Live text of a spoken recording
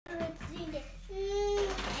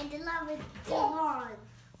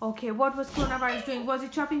Okay, what was coronavirus doing? Was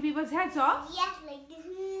it chopping people's heads off? Yes, like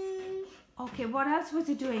this. Okay, what else was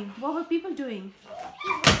it doing? What were people doing?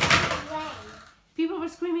 People People were away. were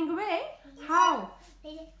screaming away? Yeah. How? They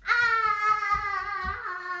did,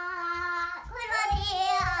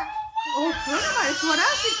 coronavirus. Oh, coronavirus. What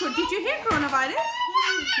else did you hear coronavirus?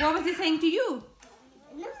 What was it saying to you?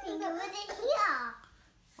 Nothing, it wasn't here.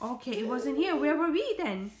 Okay, it wasn't here. Where were we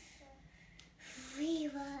then? We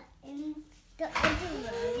were in the other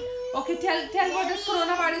room. Okay, tell what this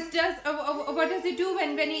coronavirus does. What does it do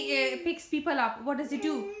when he picks people up? What does it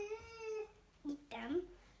do? Eat them,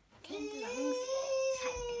 take lungs,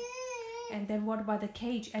 fight And then what about the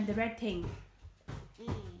cage and the red thing?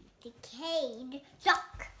 them. The cage,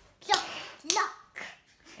 lock.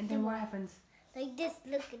 And then what happens? Like this,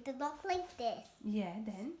 look at the lock like this. Yeah,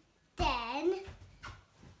 then? Then,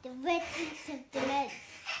 the red thing sucked them out.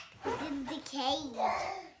 It's in the cage.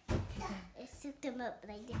 It sucked them up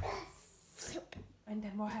like this. And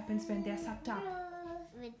then what happens when they're sucked up?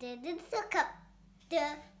 But they didn't suck up.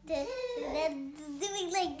 They're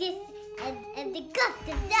doing like this, and they got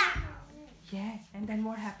them down. Yeah, and then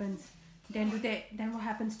what happens? Then what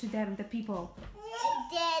happens to them, the people? And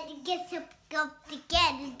then it gets up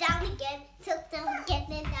again, and down again, sucked up again,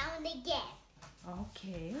 and down again.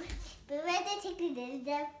 Okay. But when they take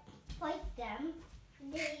them, fight them,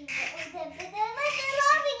 they let them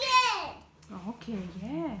off again. Okay,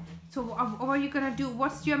 yeah. So what are you gonna do?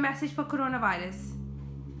 What's your message for coronavirus?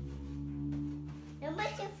 No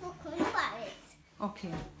matter for coronavirus.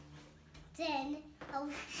 Okay. Then I'll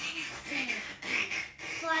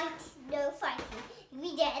fight, no fighting. If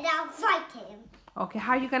we did, I'll fight him. Okay,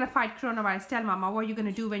 how are you gonna fight coronavirus? Tell Mama, what are you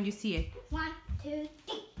gonna do when you see it? 1, 2,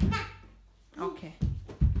 3. Okay.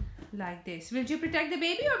 Like this. Will you protect the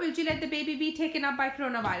baby or will you let the baby be taken up by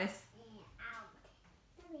coronavirus?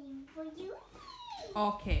 For you.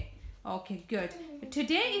 Okay. Okay, good.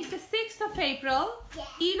 Today is the 6th of April.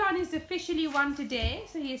 Elon is officially 1 today.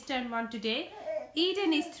 So he has turned 1 today.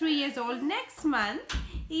 Eden is 3 years old. Next month,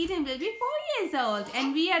 Eden will be 4 years old.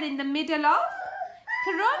 And we are in the middle of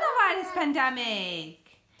coronavirus pandemic.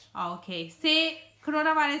 Okay. Say,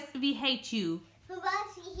 coronavirus, we hate you.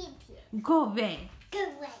 Coronavirus, we hate you. Go away. Go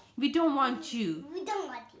away. We don't want you. We don't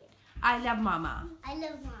want you. I love Mama. I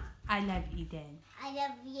love Mom. I love Eden. I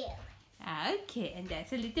love you. Okay, and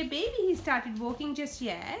that's a little baby. He started walking just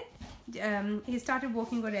yet. He started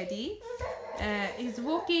walking already. He's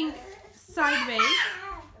walking sideways,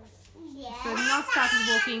 Yeah. so not started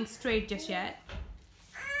walking straight just yet.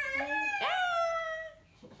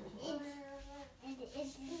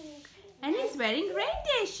 And he's wearing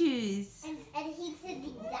reindeer shoes. And he's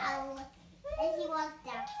sitting down. And he wants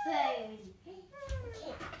that phone.